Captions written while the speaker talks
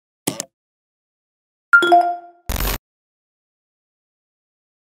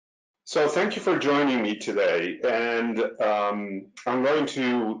So thank you for joining me today, and I'm going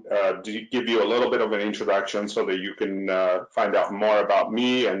to give you a little bit of an introduction so that you can find out more about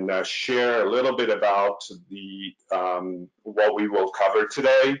me and share a little bit about the what we will cover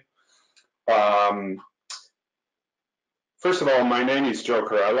today. First of all, my name is Joe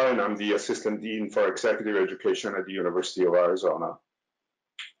Carella, and I'm the Assistant Dean for Executive Education at the University of Arizona.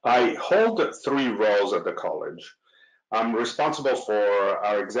 I hold 3 roles at the college. I'm responsible for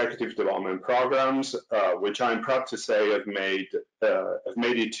our executive development programs, which I'm proud to say have made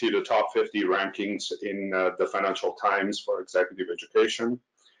it to the top 50 rankings in the Financial Times for executive education.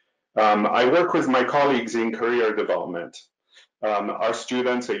 I work with my colleagues in career development. Our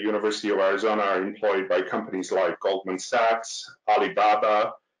students at University of Arizona are employed by companies like Goldman Sachs,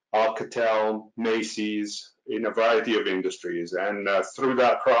 Alibaba, Alcatel, Macy's, in a variety of industries. And through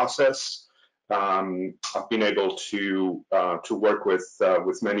that process, I've been able to work with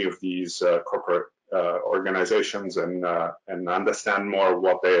many of these corporate organizations and understand more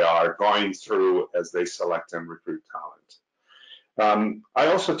what they are going through as they select and recruit talent. I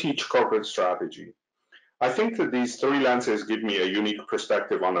also teach corporate strategy. I think that these 3 lenses give me a unique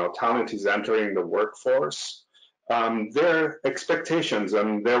perspective on how talent is entering the workforce, their expectations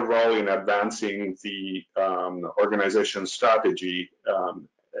and their role in advancing the organization's strategy.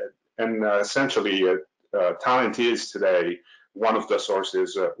 And essentially, talent is today one of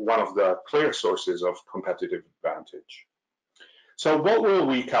the clear sources of competitive advantage. So what will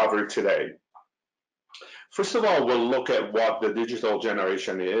we cover today? First of all, we'll look at what the digital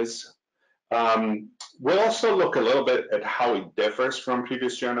generation is. We'll also look a little bit at how it differs from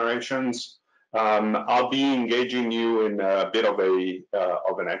previous generations. I'll be engaging you in a bit of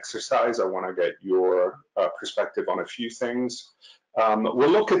an exercise. I want to get your perspective on a few things. We'll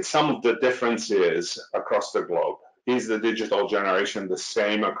look at some of the differences across the globe. Is the digital generation the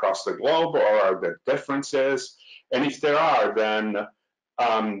same across the globe, or are there differences? And if there are, then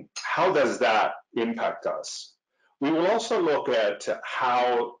how does that impact us? We will also look at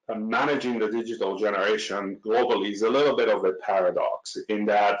how managing the digital generation globally is a little bit of a paradox in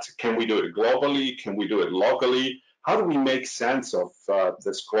that, can we do it globally? Can we do it locally? How do we make sense of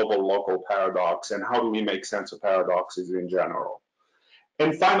this global-local paradox, and how do we make sense of paradoxes in general?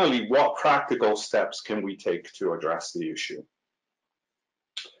 And finally, what practical steps can we take to address the issue?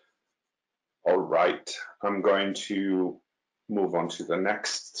 All right, I'm going to move on to the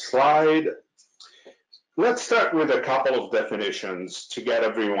next slide. Let's start with a couple of definitions to get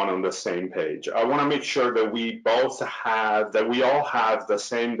everyone on the same page. I want to make sure that we all have the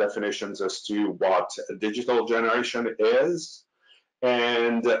same definitions as to what a digital generation is,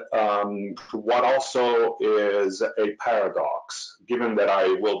 and what also is a paradox. Given that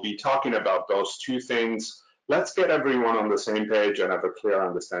I will be talking about those 2 things, let's get everyone on the same page and have a clear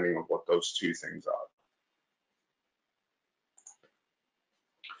understanding of what those 2 things are.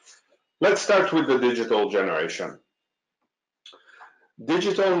 Let's start with the digital generation.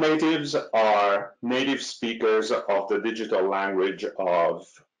 Digital natives are native speakers of the digital language of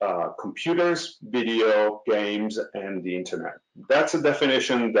computers, video, games, and the internet. That's a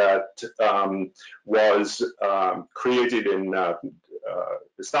definition that was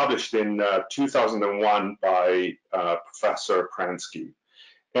established in 2001 by Professor Pransky.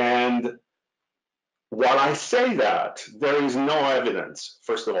 And while I say that, there is no evidence,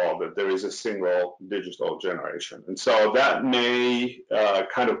 first of all, that there is a single digital generation. And so that may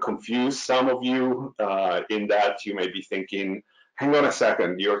kind of confuse some of you in that you may be thinking, hang on a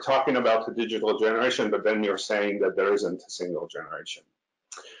second, you're talking about the digital generation, but then you're saying that there isn't a single generation.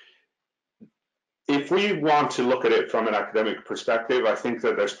 If we want to look at it from an academic perspective, I think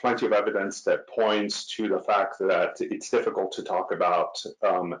that there's plenty of evidence that points to the fact that it's difficult to talk about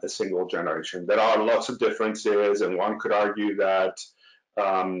a single generation. There are lots of differences, and one could argue that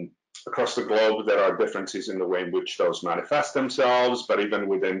across the globe there are differences in the way in which those manifest themselves, but even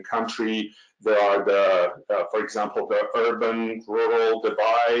within country, there are for example, the urban-rural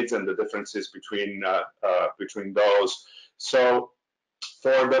divides and the differences between those. So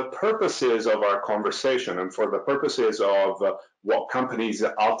for the purposes of our conversation and for the purposes of what companies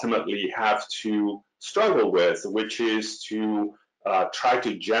ultimately have to struggle with, which is to try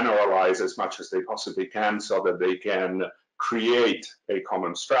to generalize as much as they possibly can so that they can create a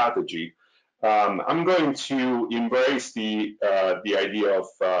common strategy, I'm going to embrace the idea of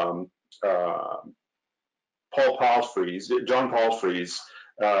John Palfrey's,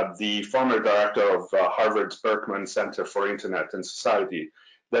 the former director of Harvard's Berkman Center for Internet and Society.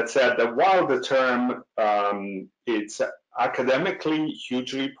 that said that while the term it's academically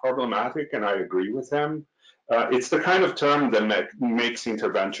hugely problematic, and I agree with him, it's the kind of term that makes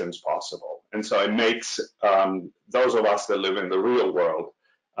interventions possible. And so it makes those of us that live in the real world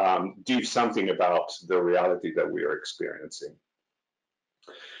do something about the reality that we are experiencing.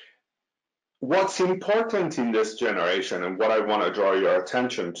 What's important in this generation, and what I want to draw your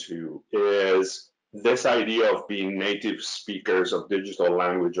attention to, is this idea of being native speakers of digital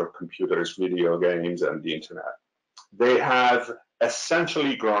language of computers, video games, and the internet. They have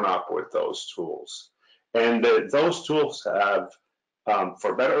essentially grown up with those tools. And those tools have,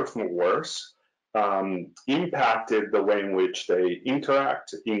 for better or for worse, impacted the way in which they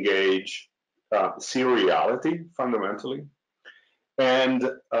interact, engage, see reality, fundamentally. And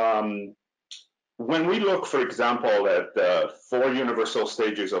when we look, for example, at the 4 universal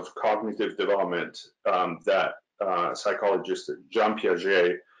stages of cognitive development that psychologist Jean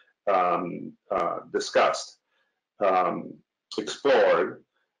Piaget discussed, explored,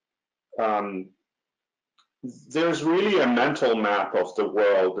 there's really a mental map of the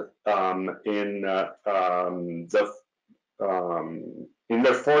world in the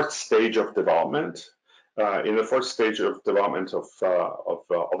 4th stage of development, in the 4th stage of development of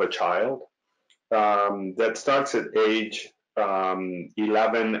a child. That starts at age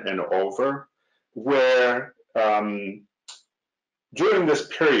 11 and over, where during this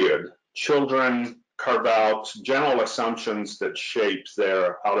period, children carve out general assumptions that shape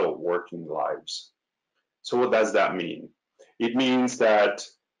their adult working lives. So what does that mean? It means that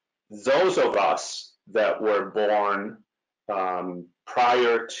those of us that were born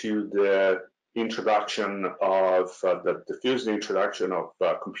prior to the introduction of the diffused introduction of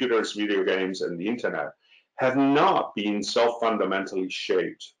computers, video games, and the internet have not been so fundamentally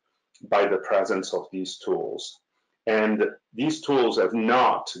shaped by the presence of these tools. And these tools have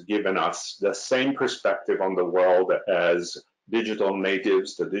not given us the same perspective on the world as digital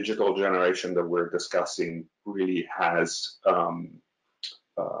natives, the digital generation that we're discussing, really has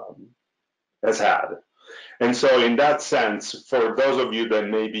had. And so in that sense, for those of you that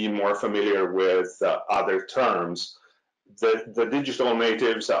may be more familiar with other terms, the digital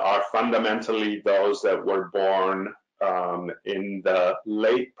natives are fundamentally those that were born in the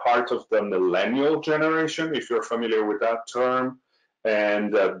late part of the millennial generation, if you're familiar with that term,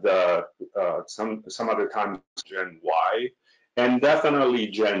 and some other times Gen Y, and definitely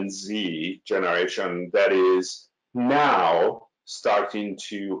Gen Z generation that is now starting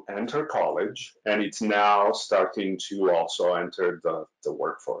to enter college, and it's now starting to also enter the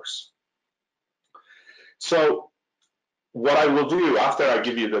workforce. So what I will do after I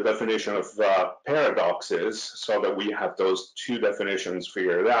give you the definition of paradoxes, so that we have those 2 definitions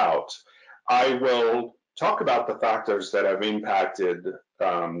figured out, I will talk about the factors that have impacted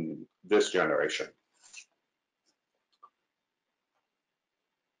this generation.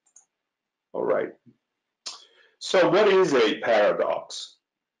 All right. So what is a paradox?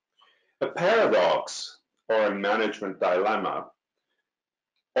 A paradox, or a management dilemma,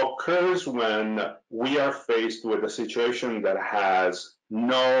 occurs when we are faced with a situation that has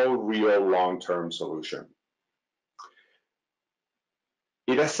no real long-term solution.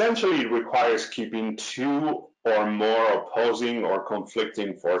 It essentially requires keeping 2 or more opposing or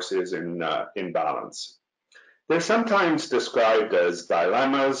conflicting forces in balance. They're sometimes described as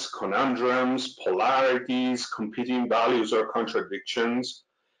dilemmas, conundrums, polarities, competing values or contradictions,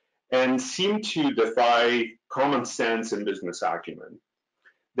 and seem to defy common sense and business acumen.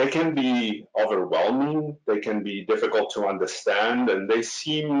 They can be overwhelming, they can be difficult to understand, and they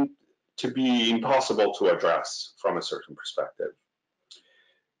seem to be impossible to address from a certain perspective.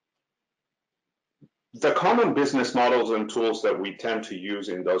 The common business models and tools that we tend to use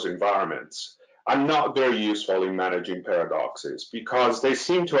in those environments are not very useful in managing paradoxes, because they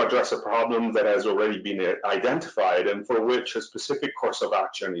seem to address a problem that has already been identified and for which a specific course of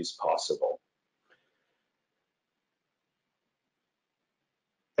action is possible.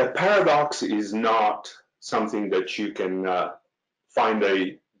 A paradox is not something that you can find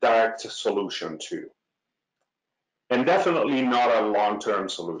a direct solution to, and definitely not a long-term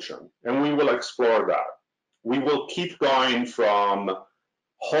solution. And we will explore that. We will keep going from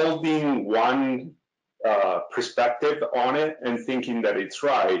holding one perspective on it and thinking that it's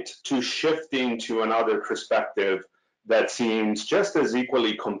right, to shifting to another perspective that seems just as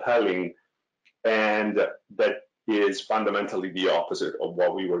equally compelling and that is fundamentally the opposite of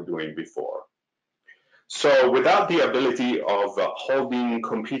what we were doing before. So without the ability of holding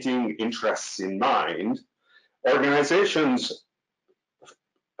competing interests in mind, organizations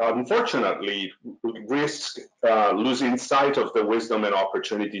unfortunately risk losing sight of the wisdom and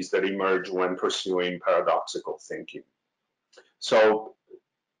opportunities that emerge when pursuing paradoxical thinking. So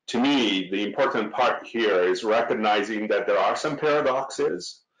to me, the important part here is recognizing that there are some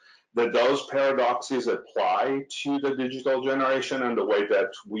paradoxes, that those paradoxes apply to the digital generation and the way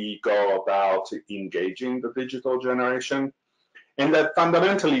that we go about engaging the digital generation, and that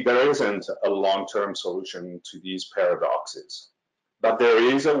fundamentally there isn't a long-term solution to these paradoxes, but there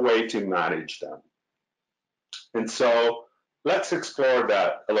is a way to manage them. And so let's explore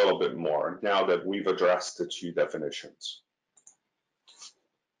that a little bit more now that we've addressed the two definitions.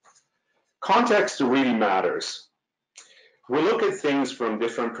 Context really matters. We look at things from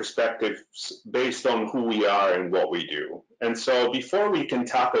different perspectives based on who we are and what we do. And so before we can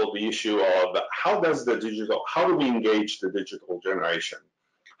tackle the issue of how do we engage the digital generation?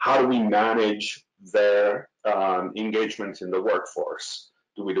 How do we manage their engagement in the workforce?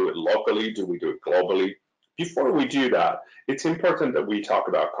 Do we do it locally? Do we do it globally? Before we do that, it's important that we talk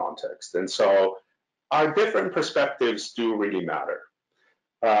about context. And so our different perspectives do really matter.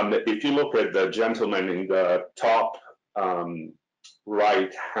 If you look at the gentleman in the top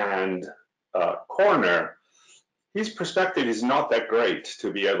right-hand corner, his perspective is not that great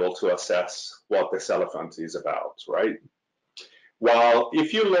to be able to assess what this elephant is about, right? While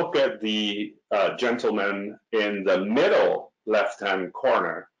if you look at the gentleman in the middle left-hand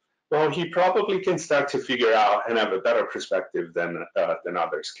corner, well, he probably can start to figure out and have a better perspective than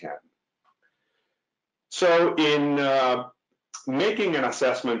others can. So in making an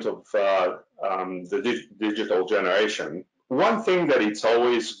assessment of the digital generation, one thing that it's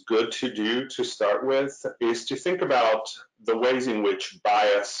always good to do to start with is to think about the ways in which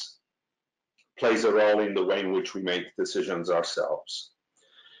bias plays a role in the way in which we make decisions ourselves.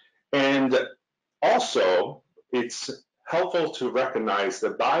 And also, it's helpful to recognize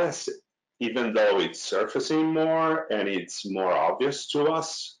that bias, even though it's surfacing more and it's more obvious to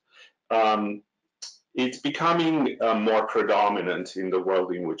us, it's becoming more predominant in the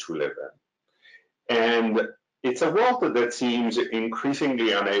world in which we live in. And it's a world that seems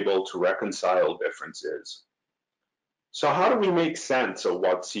increasingly unable to reconcile differences. So how do we make sense of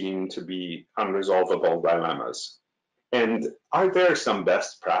what seem to be unresolvable dilemmas? And are there some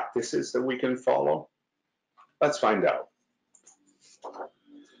best practices that we can follow? Let's find out.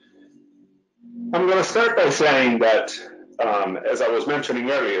 I'm going to start by saying that as I was mentioning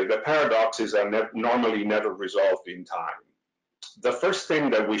earlier, the paradoxes are normally never resolved in time. The first thing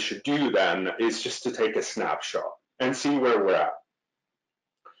that we should do then is just to take a snapshot and see where we're at.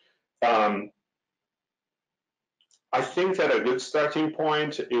 I think that a good starting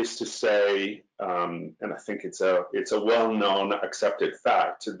point is to say, and I think it's a well-known accepted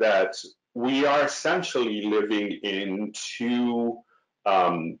fact, that we are essentially living in two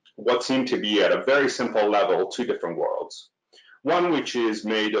what seem to be at a very simple level, two different worlds. One which is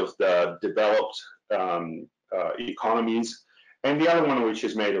made of the developed economies, and the other one which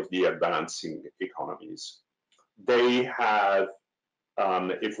is made of the advancing economies. They have,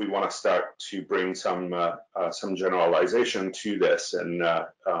 if we want to start to bring some generalization to this, and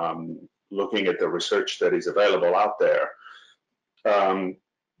looking at the research that is available out there,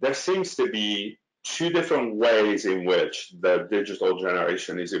 there seems to be two different ways in which the digital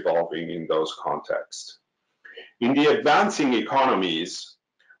generation is evolving in those contexts. In the advancing economies,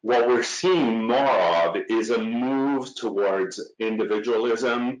 what we're seeing more of is a move towards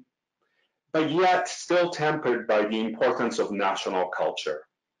individualism, but yet still tempered by the importance of national culture.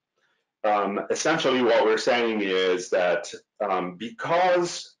 Essentially, what we're saying is that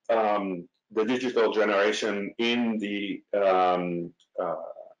because the digital generation in the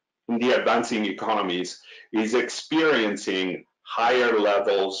advancing economies is experiencing higher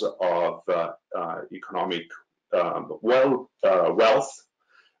levels of economic wealth,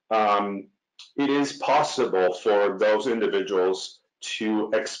 it is possible for those individuals to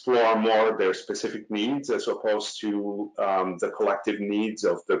explore more their specific needs as opposed to the collective needs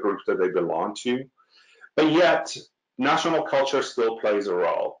of the group that they belong to. But yet, national culture still plays a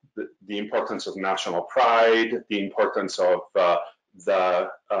role. The importance of national pride, the importance of the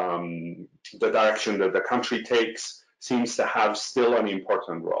direction that the country takes seems to have still an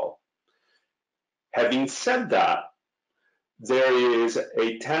important role. Having said that, there is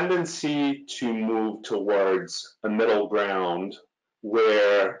a tendency to move towards a middle ground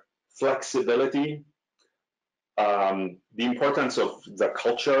where flexibility, the importance of the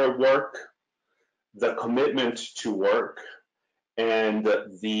culture of work, the commitment to work, and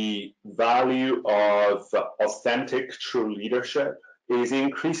the value of authentic, true leadership is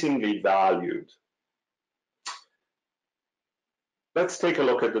increasingly valued. Let's take a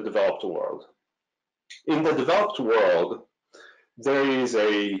look at the developed world. In the developed world, there is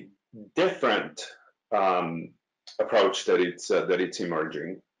a different approach that it's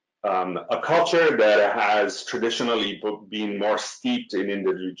emerging. A culture that has traditionally been more steeped in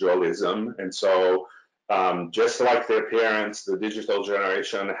individualism, and so just like their parents, the digital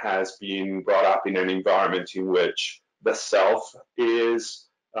generation has been brought up in an environment in which the self is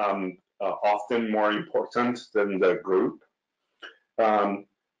often more important than the group.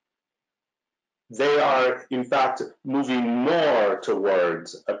 They are, in fact, moving more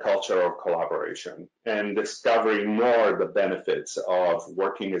towards a culture of collaboration and discovering more the benefits of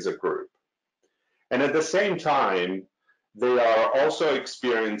working as a group. And at the same time, they are also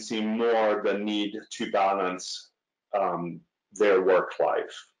experiencing more the need to balance their work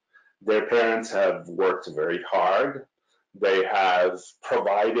life. Their parents have worked very hard. They have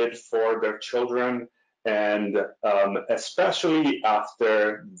provided for their children, and especially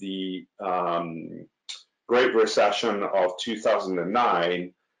after the Great Recession of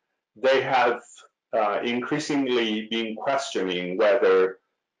 2009, they have increasingly been questioning whether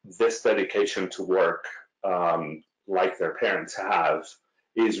this dedication to work, like their parents have,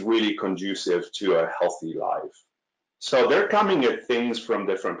 is really conducive to a healthy life. So they're coming at things from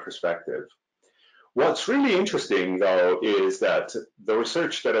different perspectives. What's really interesting, though, is that the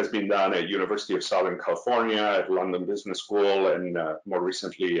research that has been done at University of Southern California, at London Business School, and more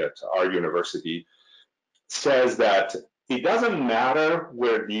recently at our university, says that it doesn't matter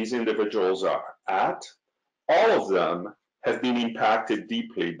where these individuals are at, all of them have been impacted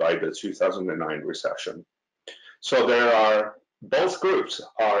deeply by the 2009 recession. So both groups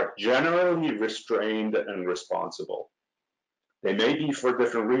are generally restrained and responsible. They may be for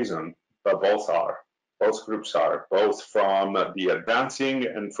different reasons, but both groups are, both from the advancing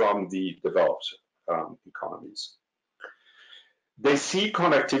and from the developed economies. They see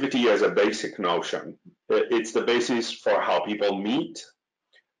connectivity as a basic notion. It's the basis for how people meet,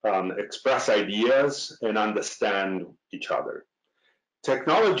 express ideas, and understand each other.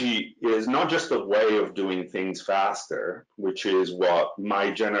 Technology is not just a way of doing things faster, which is what my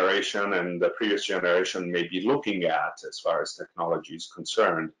generation and the previous generation may be looking at as far as technology is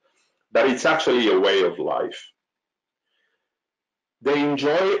concerned, but it's actually a way of life. They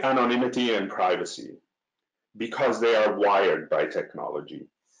enjoy anonymity and privacy because they are wired by technology.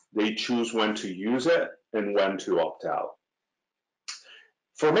 They choose when to use it and when to opt out.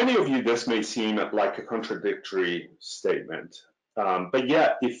 For many of you, this may seem like a contradictory statement, but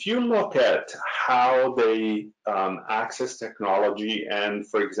yet if you look at how they access technology and,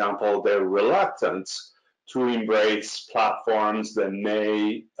 for example, their reluctance to embrace platforms that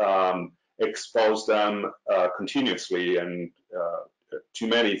may expose them continuously, and to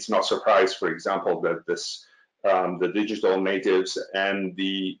many, it's no surprise, for example, that the digital natives and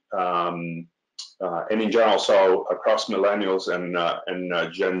and in general, so across millennials and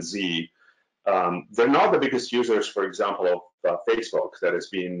Gen Z, they're not the biggest users, for example, of Facebook. That has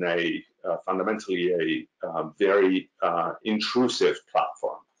been fundamentally a very intrusive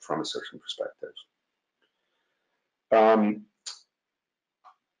platform from a certain perspective.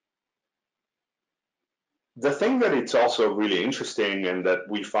 The thing that it's also really interesting and that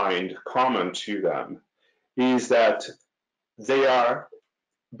we find common to them is that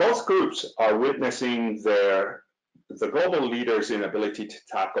both groups are witnessing the global leaders' inability to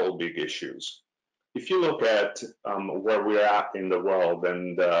tackle big issues. If you look at where we're at in the world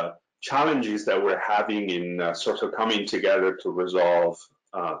and the challenges that we're having in sort of coming together to resolve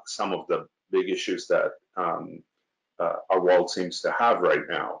some of the big issues that our world seems to have right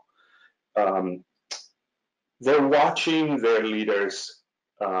now, they're watching their leaders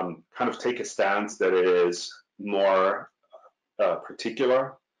kind of take a stance that is more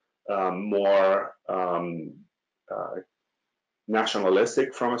particular, more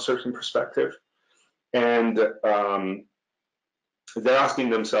nationalistic from a certain perspective. And they're asking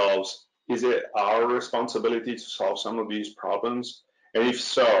themselves, is it our responsibility to solve some of these problems? And if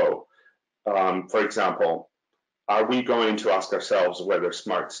so, for example, are we going to ask ourselves whether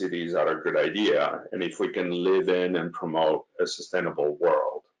smart cities are a good idea and if we can live in and promote a sustainable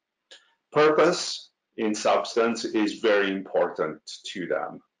world? Purpose, in substance, is very important to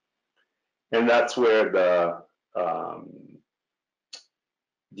them. And that's where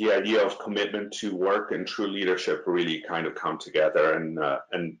the idea of commitment to work and true leadership really kind of come together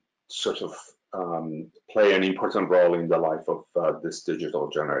and sort of play an important role in the life of this digital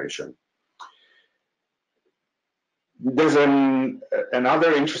generation. There's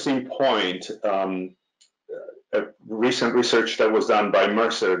another interesting point, a recent research that was done by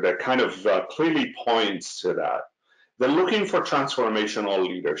Mercer that kind of clearly points to that. they're looking for transformational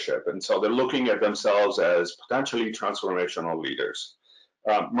leadership, and so they're looking at themselves as potentially transformational leaders.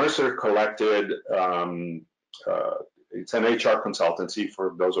 Mercer collected, it's an HR consultancy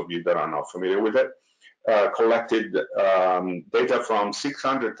for those of you that are not familiar with it, collected data from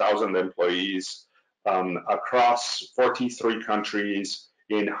 600,000 employees across 43 countries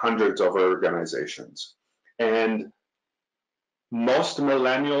in hundreds of organizations. And most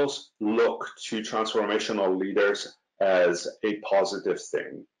millennials look to transformational leaders as a positive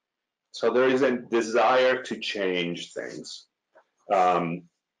thing. So there is a desire to change things. And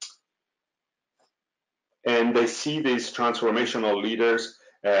they see these transformational leaders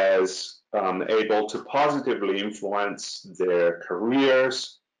as able to positively influence their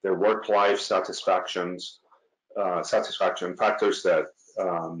careers, their work-life satisfaction factors that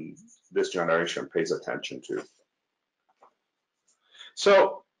this generation pays attention to.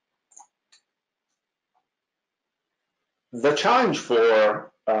 So the challenge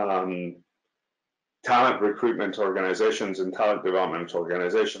for talent recruitment organizations and talent development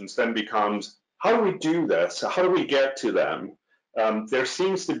organizations then becomes, how do we do this? How do we get to them? There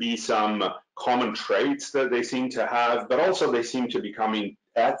seems to be some common traits that they seem to have, but also they seem to be coming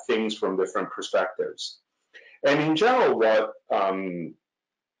at things from different perspectives. And in general, what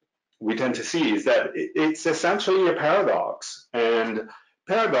we tend to see is that it's essentially a paradox, and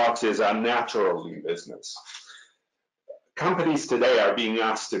paradoxes are natural in business. Companies today are being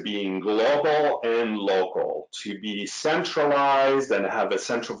asked to be global and local, to be centralized and have a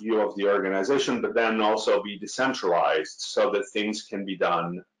central view of the organization, but then also be decentralized so that things can be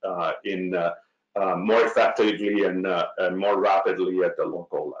done more effectively and more rapidly at the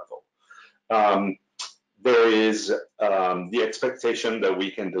local level. There is the expectation that we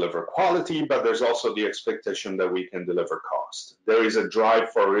can deliver quality, but there's also the expectation that we can deliver cost. There is a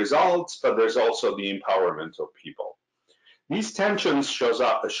drive for results, but there's also the empowerment of people. These tensions show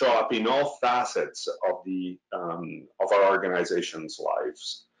up in all facets of our organization's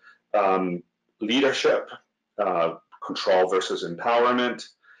lives. Leadership, control versus empowerment,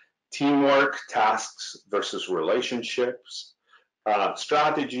 teamwork, tasks versus relationships,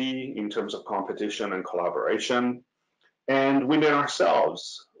 strategy in terms of competition and collaboration, and within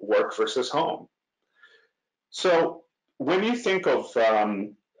ourselves, work versus home. So when you think of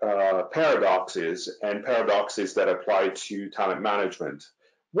paradoxes and paradoxes that apply to talent management,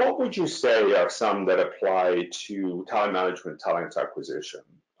 what would you say are some that apply to talent management, talent acquisition?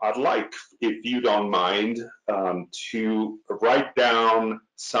 I'd like, if you don't mind, to write down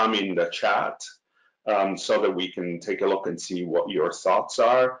some in the chat so that we can take a look and see what your thoughts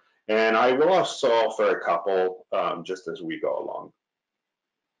are. And I will also offer a couple just as we go along.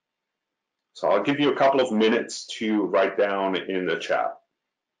 So I'll give you a couple of minutes to write down in the chat.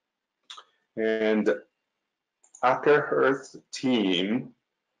 And HackerEarth team,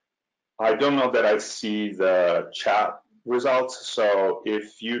 I don't know that I see the chat results, so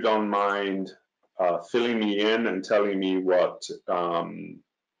if you don't mind filling me in and telling me what's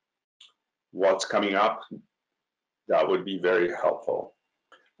coming up, that would be very helpful.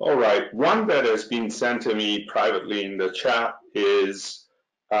 All right, one that has been sent to me privately in the chat is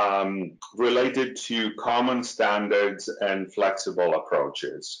related to common standards and flexible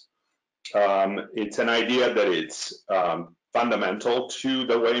approaches. It's an idea that it's fundamental to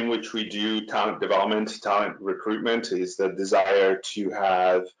the way in which we do talent development, talent recruitment, is the desire to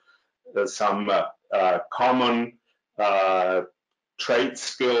have some common traits,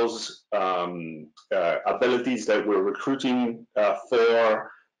 skills, abilities that we're recruiting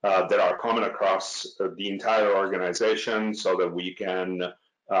for that are common across the entire organization so that we can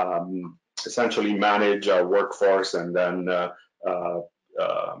essentially manage our workforce and then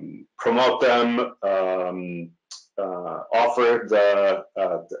promote them, offer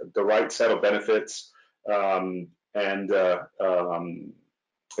the right set of benefits, and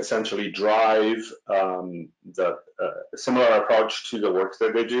essentially drive the similar approach to the work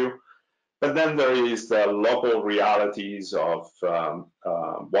that they do. But then there is the local realities of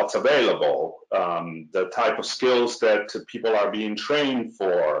what's available, the type of skills that people are being trained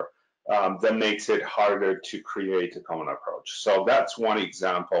for, that makes it harder to create a common approach. So that's one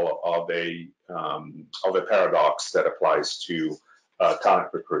example of a paradox that applies to talent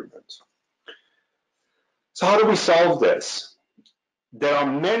recruitment. So how do we solve this? There are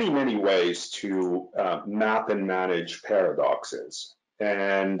many, many ways to map and manage paradoxes.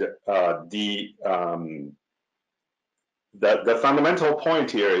 And the fundamental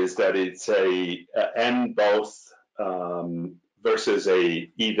point here is that it's a and both versus a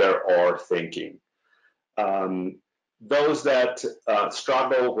either or thinking. those that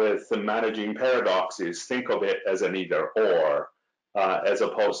struggle with managing paradoxes think of it as an either or, as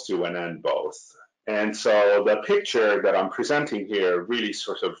opposed to an and both. And so the picture that I'm presenting here really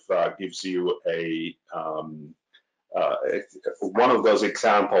sort of gives you one of those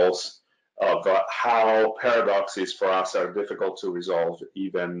examples of how paradoxes for us are difficult to resolve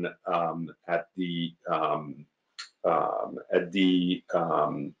even at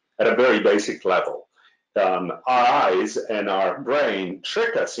a very basic level. Our eyes and our brain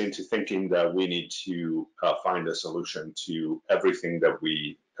trick us into thinking that we need to find a solution to everything that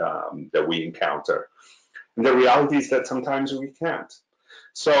we encounter. And the reality is that sometimes we can't.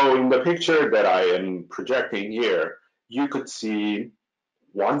 So in the picture that I am projecting here, you could see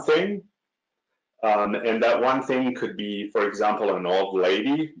one thing, and that one thing could be, for example, an old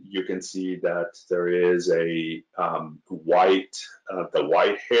lady. You can see that there is a the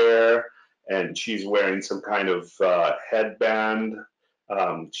white hair, and she's wearing some kind of headband.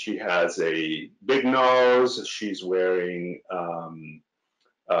 She has a big nose. She's wearing a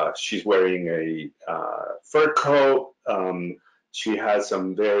fur coat. She has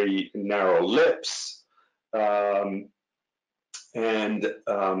some very narrow lips.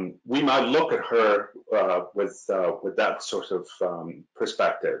 We might look at her with that sort of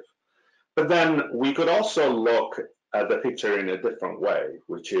perspective. But then we could also look at the picture in a different way,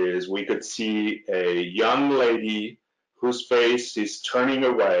 which is we could see a young lady whose face is turning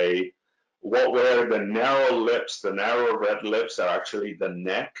away, where the narrow lips, the narrow red lips, are actually the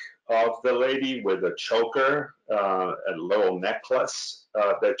neck of the lady with a choker, a little necklace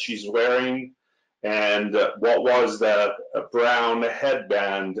that she's wearing. And what was the brown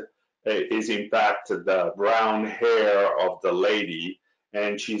headband is in fact the brown hair of the lady,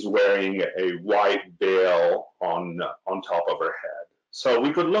 and she's wearing a white veil on top of her head. So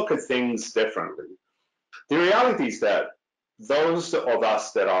we could look at things differently. The reality is that those of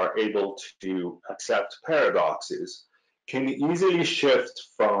us that are able to accept paradoxes can easily shift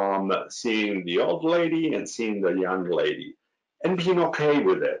from seeing the old lady and seeing the young lady and being okay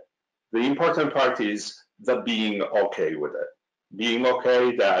with it. The important part is the being okay with it. Being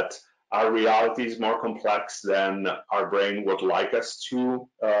okay that our reality is more complex than our brain would like us to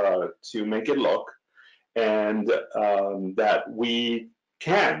make it look, and that we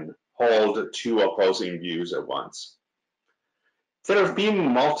can hold two opposing views at once. There have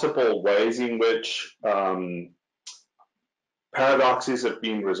been multiple ways in which paradoxes have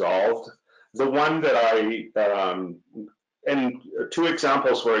been resolved. The one that and two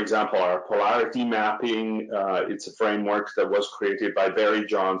examples, for example, are polarity mapping. It's a framework that was created by Barry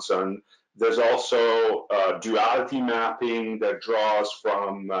Johnson. There's also duality mapping that draws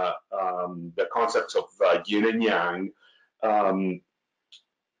from the concepts of yin and yang.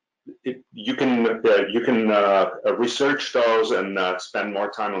 You can research those and spend more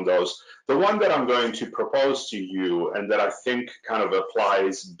time on those. The one that I'm going to propose to you and that I think kind of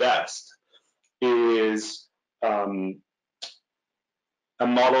applies best is a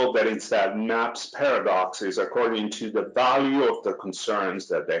model that instead maps paradoxes according to the value of the concerns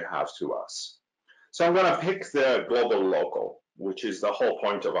that they have to us. So I'm going to pick the global local, which is the whole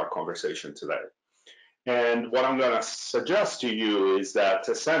point of our conversation today. And what I'm going to suggest to you is that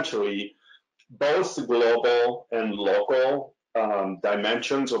essentially both global and local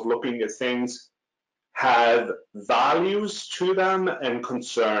dimensions of looking at things have values to them and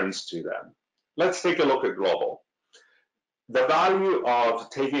concerns to them. Let's take a look at global. The value of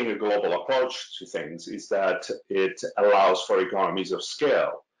taking a global approach to things is that it allows for economies of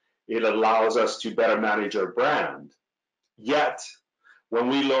scale. It allows us to better manage our brand. Yet, when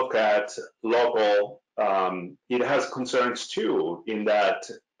we look at local, it has concerns too, in that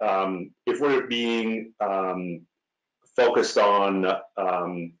if we're being focused on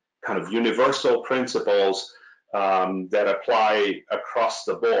kind of universal principles that apply across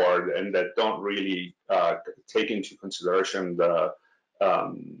the board and that don't really take into consideration the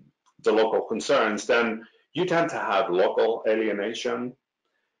local concerns, then you tend to have local alienation,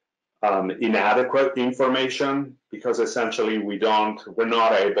 inadequate information, because essentially we're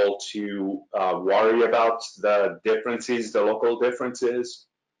not able to worry about the differences, the local differences.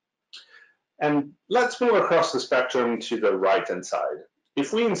 And let's move across the spectrum to the right-hand side.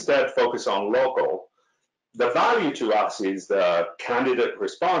 If we instead focus on local, the value to us is the candidate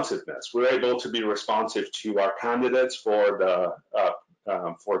responsiveness. We're able to be responsive to our candidates for the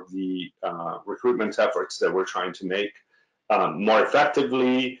recruitment efforts that we're trying to make more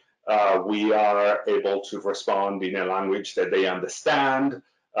effectively. We are able to respond in a language that they understand.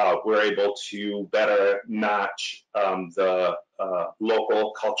 We're able to better match the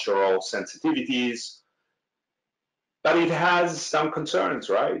local cultural sensitivities. But it has some concerns,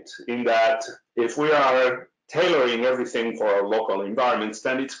 right? In that if we are tailoring everything for our local environments,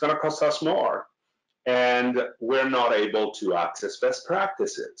 then it's going to cost us more. And we're not able to access best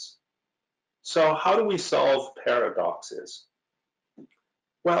practices. So how do we solve paradoxes?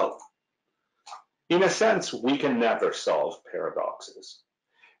 Well, in a sense, we can never solve paradoxes.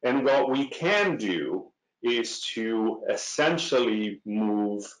 And what we can do is to essentially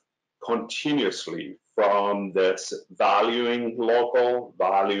move continuously from this valuing local,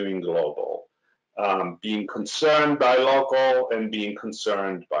 valuing global, being concerned by local and being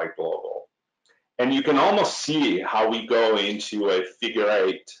concerned by global. And you can almost see how we go into a figure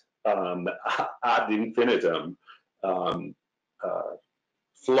eight ad infinitum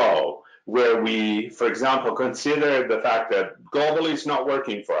flow, where we, for example, consider the fact that global is not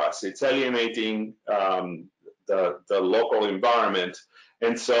working for us. It's alienating the local environment.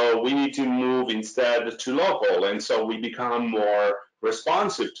 And so we need to move instead to local. And so we become more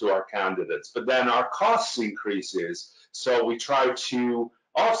responsive to our candidates. But then our costs increases. So we try to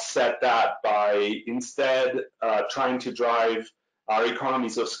offset that by instead trying to drive our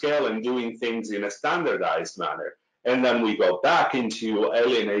economies of scale and doing things in a standardized manner. And then we go back into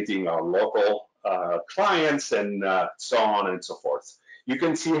alienating our local clients and so on and so forth. You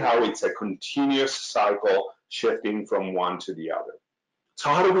can see how it's a continuous cycle shifting from one to the other. So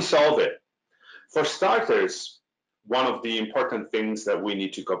how do we solve it? For starters, one of the important things that we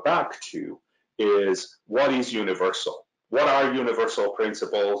need to go back to is what is universal? What are universal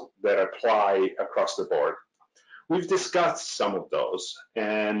principles that apply across the board? We've discussed some of those,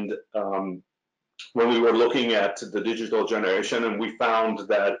 and when we were looking at the digital generation, and we found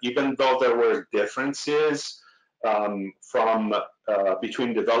that even though there were differences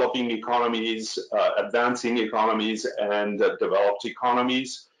between developing economies, advancing economies, and developed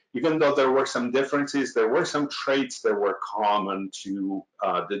economies, even though there were some differences, there were some traits that were common to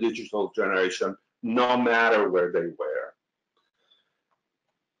the digital generation, no matter where they were.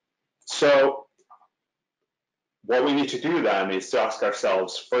 So what we need to do then is to ask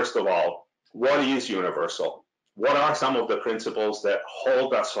ourselves, first of all, what is universal? What are some of the principles that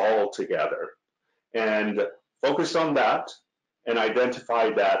hold us all together? And focus on that and identify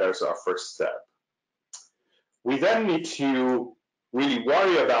that as our first step. We then need to really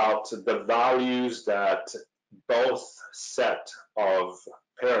worry about the values that both set of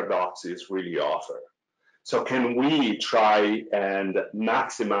paradoxes really offer. So can we try and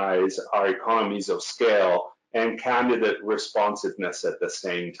maximize our economies of scale and candidate responsiveness at the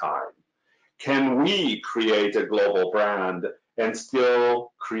same time? Can we create a global brand and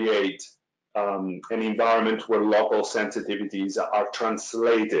still create an environment where local sensitivities are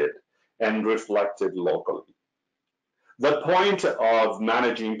translated and reflected locally? The point of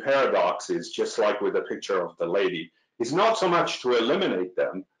managing paradoxes, just like with the picture of the lady, is not so much to eliminate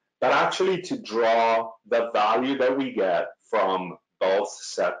them, but actually to draw the value that we get from both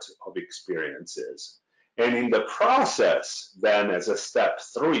sets of experiences. And in the process, then as a step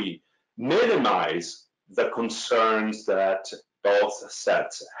 3, minimize the concerns that both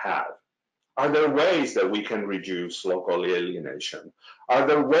sets have. Are there ways that we can reduce local alienation? Are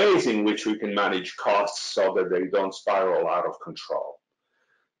there ways in which we can manage costs so that they don't spiral out of control?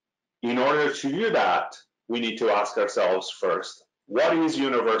 In order to do that, we need to ask ourselves first, what is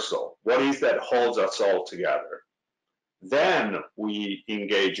universal? What is that holds us all together? Then we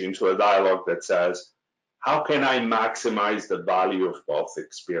engage into a dialogue that says, how can I maximize the value of both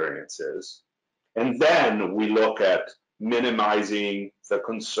experiences? And then we look at minimizing the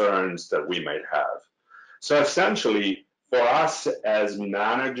concerns that we might have. So essentially, for us as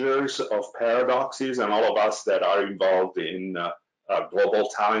managers of paradoxes and all of us that are involved in global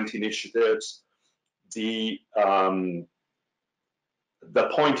talent initiatives, the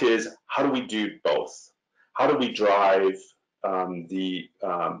point is, how do we do both? How do we drive the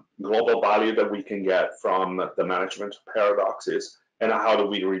global value that we can get from the management of paradoxes, and how do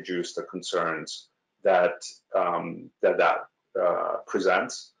we reduce the concerns that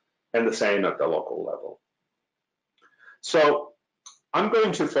presents, and the same at the local level. So I'm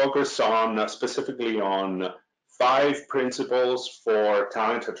going to focus on specifically on 5 principles for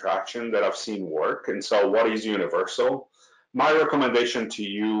talent attraction that I've seen work. And so what is universal? My recommendation to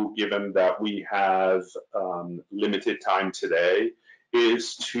you, given that we have limited time today,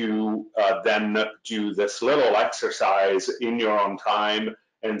 is to then do this little exercise in your own time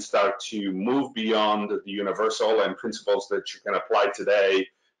and start to move beyond the universal and principles that you can apply today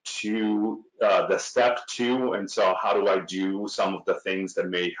to the step 2. And so how do I do some of the things that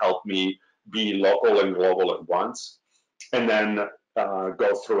may help me be local and global at once? And then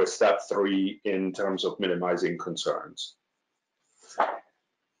go through a step 3 in terms of minimizing concerns.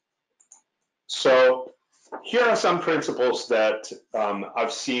 So here are some principles that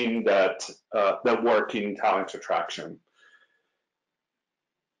I've seen that work in talent attraction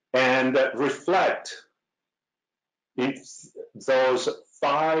and that reflect those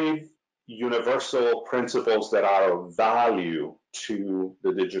 5 universal principles that are of value to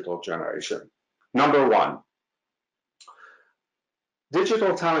the digital generation. Number 1,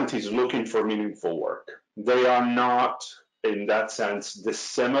 digital talent is looking for meaningful work. They are not, in that sense,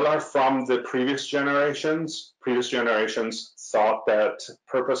 dissimilar from the previous generations. Previous generations thought that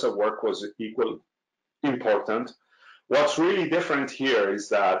purpose of work was equally important. What's really different here is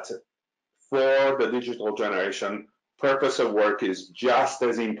that for the digital generation, purpose of work is just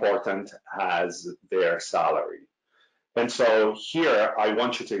as important as their salary. And so here, I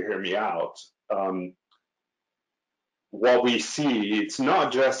want you to hear me out. What we see, it's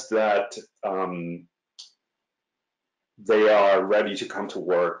not just that they are ready to come to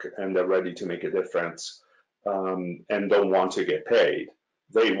work and they're ready to make a difference and don't want to get paid.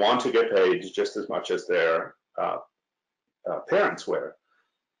 They want to get paid just as much as their parents were.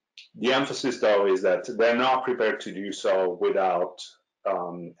 The emphasis, though, is that they're not prepared to do so without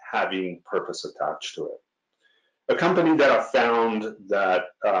having purpose attached to it. A company that I found that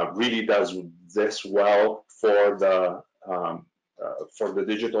really does this well for the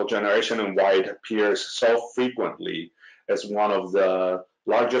digital generation and why it appears so frequently as one of the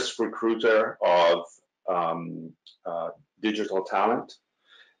largest recruiter of digital talent,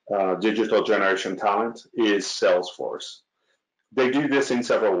 digital generation talent, is Salesforce. They do this in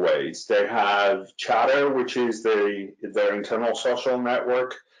several ways. They have Chatter, which is their internal social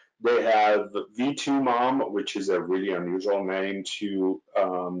network. They have V2MOM, which is a really unusual name to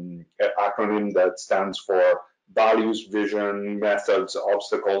an acronym that stands for Values, Vision, Methods,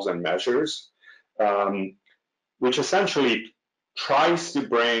 Obstacles, and Measures, which essentially tries to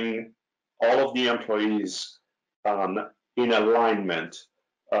bring all of the employees in alignment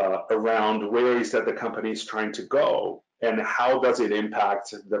around where is that the company is trying to go and how does it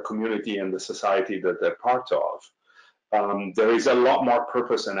impact the community and the society that they're part of. There is a lot more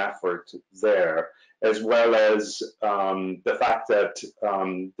purpose and effort there, as well as the fact that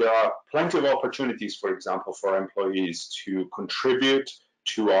there are plenty of opportunities, for example, for employees to contribute,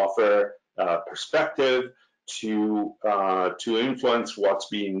 to offer perspective, to influence what's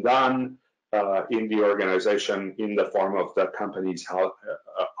being done in the organization in the form of the company's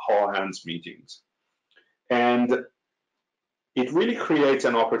all hands meetings. And it really creates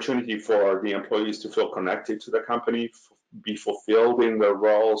an opportunity for the employees to feel connected to the company, be fulfilled in their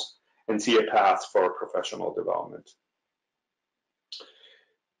roles, and see a path for professional development.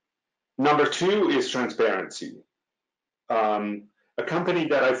 Number 2 is transparency. A company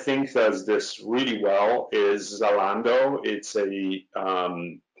that I think does this really well is Zalando. It's a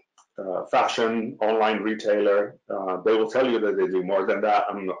fashion online retailer. They will tell you that they do more than that.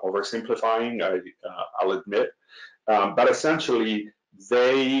 I'm oversimplifying, I'll admit. But essentially,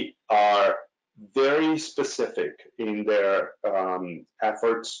 they are very specific in their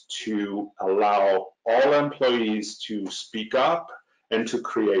efforts to allow all employees to speak up and to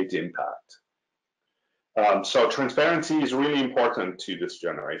create impact. So transparency is really important to this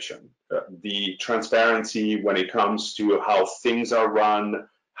generation. The transparency when it comes to how things are run,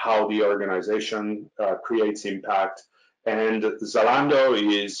 how the organization creates impact. And Zalando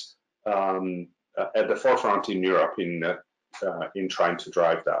is at the forefront in Europe in trying to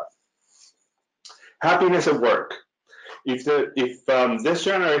drive that. Happiness at work. If this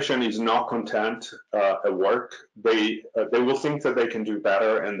generation is not content at work, they will think that they can do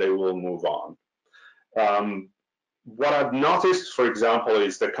better and they will move on. What I've noticed, for example,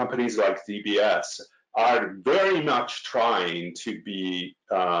 is that companies like DBS are very much trying to be,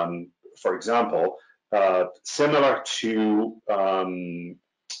 for example, similar to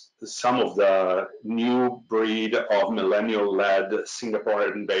some of the new breed of millennial-led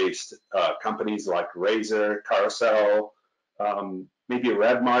Singaporean-based companies like Razer, Carousel, maybe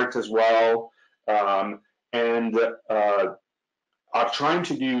Redmart as well, and are trying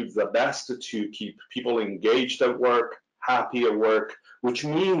to do the best to keep people engaged at work, happy at work, which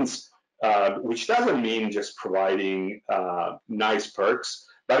means, which doesn't mean just providing nice perks,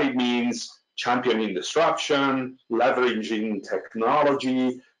 but it means championing disruption, leveraging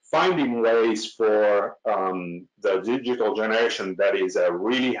technology, finding ways for the digital generation that is a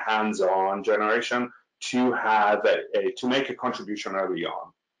really hands-on generation to have to make a contribution early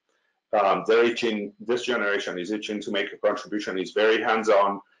on. This generation is itching to make a contribution, is very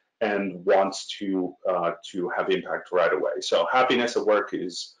hands-on, and wants to have impact right away. So happiness at work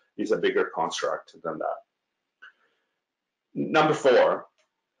is a bigger construct than that. Number 4,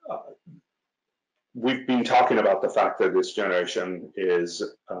 we've been talking about the fact that this generation is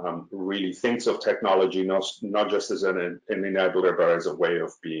really thinks of technology not just as an enabler, but as a way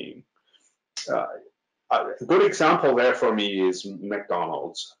of being. A good example there for me is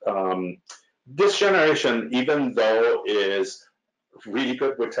McDonald's. This generation, even though is really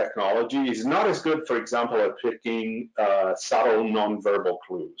good with technology, is not as good, for example, at picking subtle nonverbal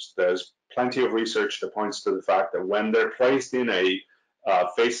clues. There's plenty of research that points to the fact that when they're placed in a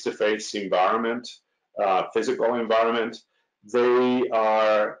face-to-face environment, physical environment, they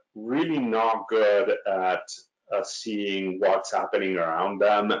are really not good at seeing what's happening around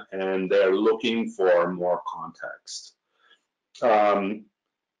them, and they're looking for more context.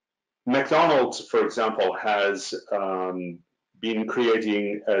 McDonald's, for example, has been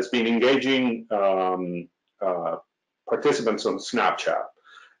engaging participants on Snapchat,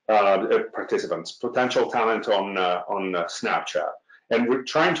 potential talent on Snapchat, and we're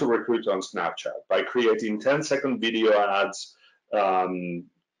trying to recruit on Snapchat by creating 10-second video ads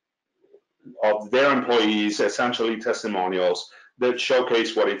of their employees, essentially testimonials that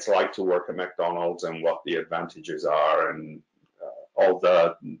showcase what it's like to work at McDonald's and what the advantages are and all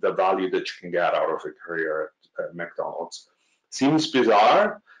the value that you can get out of a career at McDonald's. Seems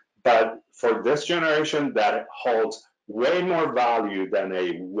bizarre, but for this generation, that holds way more value than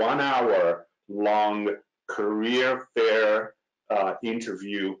a 1-hour long career fair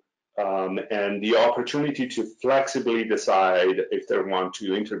interview and the opportunity to flexibly decide if they want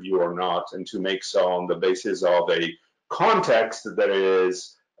to interview or not, and to make so on the basis of a context that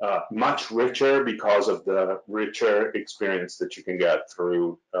is much richer because of the richer experience that you can get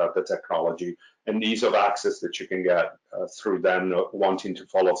through the technology and ease of access that you can get through them wanting to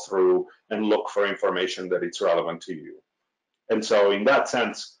follow through and look for information that it's relevant to you. And so in that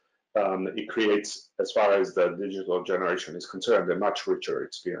sense, it creates, as far as the digital generation is concerned, a much richer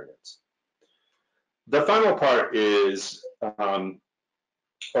experience. The final part is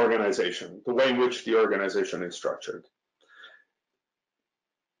organization, the way in which the organization is structured.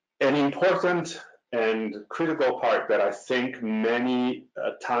 An important and critical part that I think many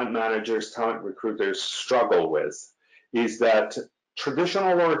talent managers, talent recruiters struggle with is that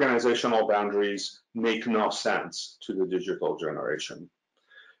traditional organizational boundaries make no sense to the digital generation.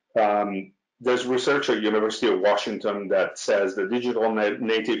 There's research at University of Washington that says that digital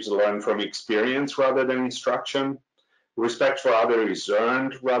natives learn from experience rather than instruction. Respect for others is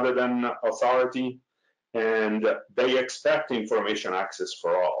earned rather than authority, and they expect information access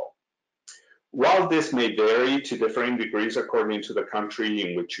for all. While this may vary to differing degrees according to the country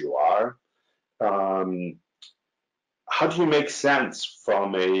in which you are, how do you make sense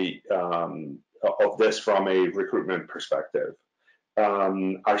from of this from a recruitment perspective?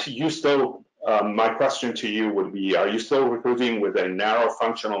 Are you still, my question to you would be, are you still recruiting with a narrow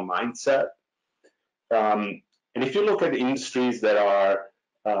functional mindset? And if you look at industries that are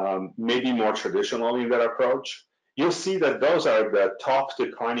maybe more traditional in that approach, you'll see that those are the top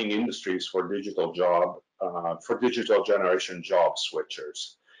declining industries for digital generation job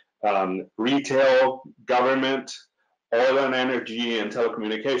switchers. Retail, government, oil and energy, and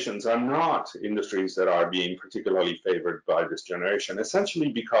telecommunications are not industries that are being particularly favored by this generation, essentially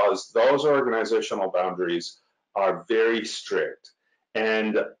because those organizational boundaries are very strict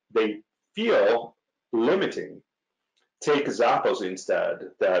and they feel limiting. Take Zappos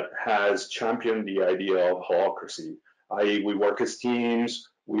instead, that has championed the idea of holacracy, i.e. we work as teams,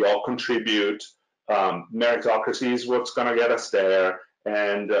 we all contribute, meritocracy is what's going to get us there,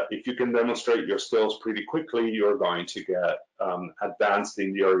 and if you can demonstrate your skills pretty quickly, you're going to get advanced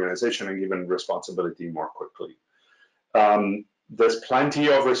in the organization and given responsibility more quickly. There's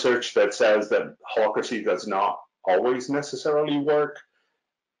plenty of research that says that holacracy does not always necessarily work,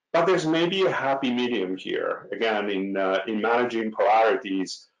 but there's maybe a happy medium here. Again, in managing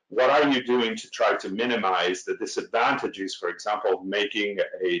polarities, what are you doing to try to minimize the disadvantages, for example, of making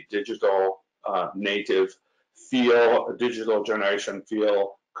a digital native feel, a digital generation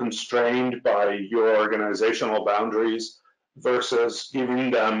feel constrained by your organizational boundaries versus giving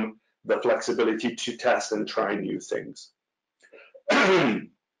them the flexibility to test and try new things.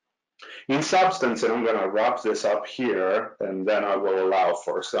 In substance, and I'm going to wrap this up here, and then I will allow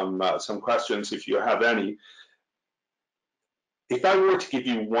for some questions if you have any. If I were to give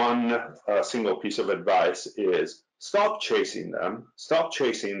you one single piece of advice, is stop chasing them, stop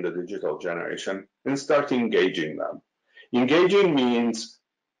chasing the digital generation, and start engaging them. Engaging means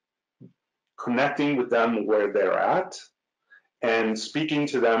connecting with them where they're at and speaking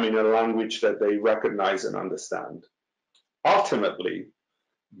to them in a language that they recognize and understand. Ultimately,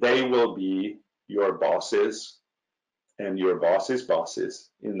 they will be your bosses and your bosses' bosses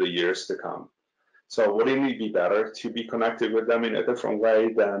in the years to come. So wouldn't it be better to be connected with them in a different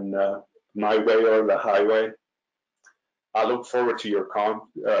way than my way or the highway? I look forward to your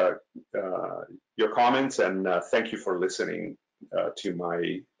comments, and thank you for listening to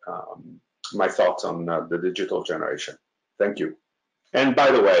my thoughts on the digital generation. Thank you. And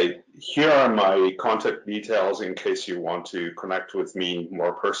by the way, here are my contact details in case you want to connect with me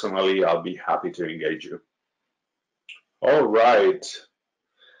more personally. I'll be happy to engage you. All right.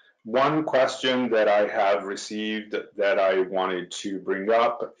 One question that I have received that I wanted to bring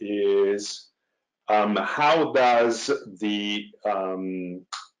up is how do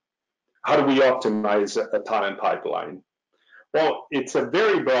we optimize a talent pipeline? Well, it's a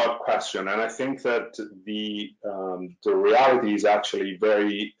very broad question, and I think that the reality is actually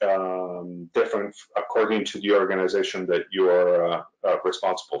very different according to the organization that you're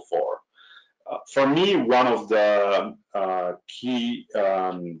responsible for. For me, one of the key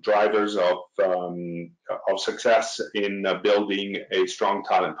drivers of success in building a strong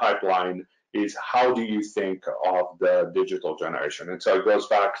talent pipeline is how do you think of the digital generation? And so it goes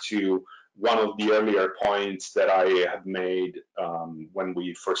back to one of the earlier points that I have made when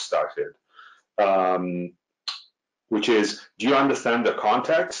we first started, which is, do you understand the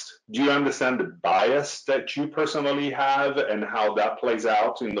context? Do you understand the bias that you personally have and how that plays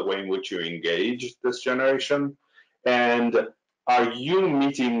out in the way in which you engage this generation? And are you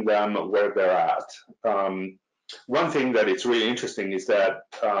meeting them where they're at? One thing that is really interesting is that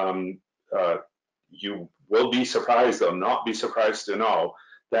you will be surprised or not be surprised to know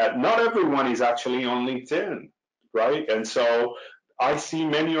that not everyone is actually on LinkedIn, right? And so I see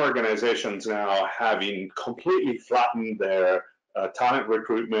many organizations now having completely flattened their talent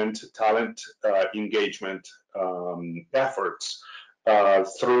recruitment, talent engagement efforts by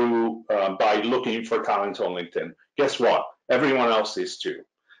looking for talent on LinkedIn. Guess what? Everyone else is too.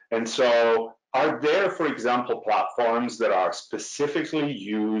 And so are there, for example, platforms that are specifically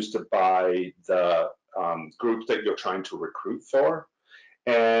used by the group that you're trying to recruit for?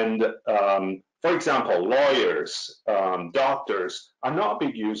 And for example, lawyers, doctors are not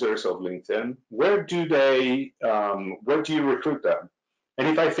big users of LinkedIn. Where do you recruit them? And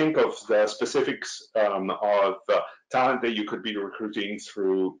if I think of the specifics of talent that you could be recruiting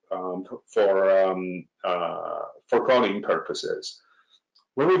through for coding purposes,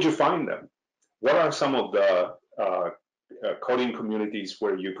 where would you find them? What are some of the coding communities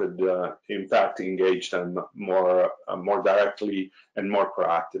where you could, in fact, engage them more directly and more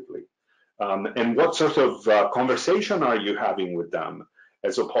proactively? And what sort of conversation are you having with them,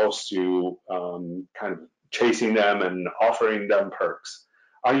 as opposed to kind of chasing them and offering them perks?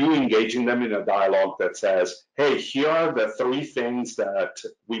 Are you engaging them in a dialogue that says, hey, here are the 3 things that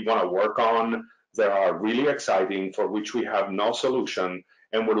we want to work on that are really exciting, for which we have no solution,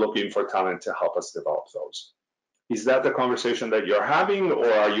 and we're looking for talent to help us develop those? Is that the conversation that you're having,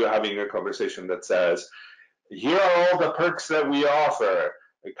 or are you having a conversation that says, here are all the perks that we offer,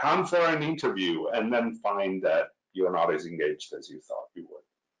 come for an interview, and then find that you're not as engaged as you thought you would?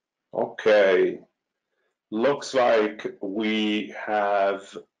 Okay, looks like we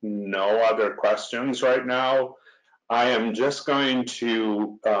have no other questions right now. I am just going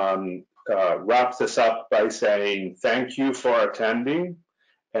to wrap this up by saying thank you for attending.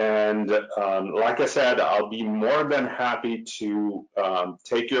 And like I said, I'll be more than happy to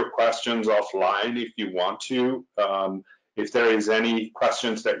take your questions offline if you want to. If there is any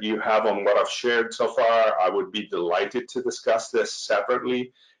questions that you have on what I've shared so far, I would be delighted to discuss this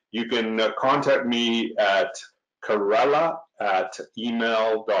separately. You can contact me at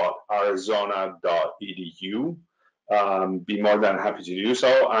carella@email.arizona.edu. Be more than happy to do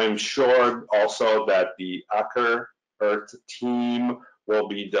so. I'm sure also that the HackerEarth team will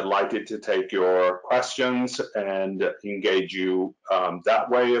be delighted to take your questions and engage you that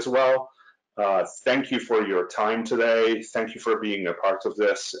way as well. Thank you for your time today. Thank you for being a part of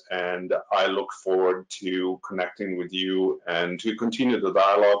this, and I look forward to connecting with you and to continue the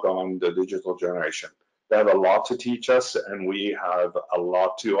dialogue on the digital generation. They have a lot to teach us, and we have a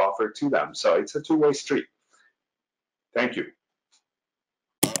lot to offer to them. So it's a two-way street. Thank you.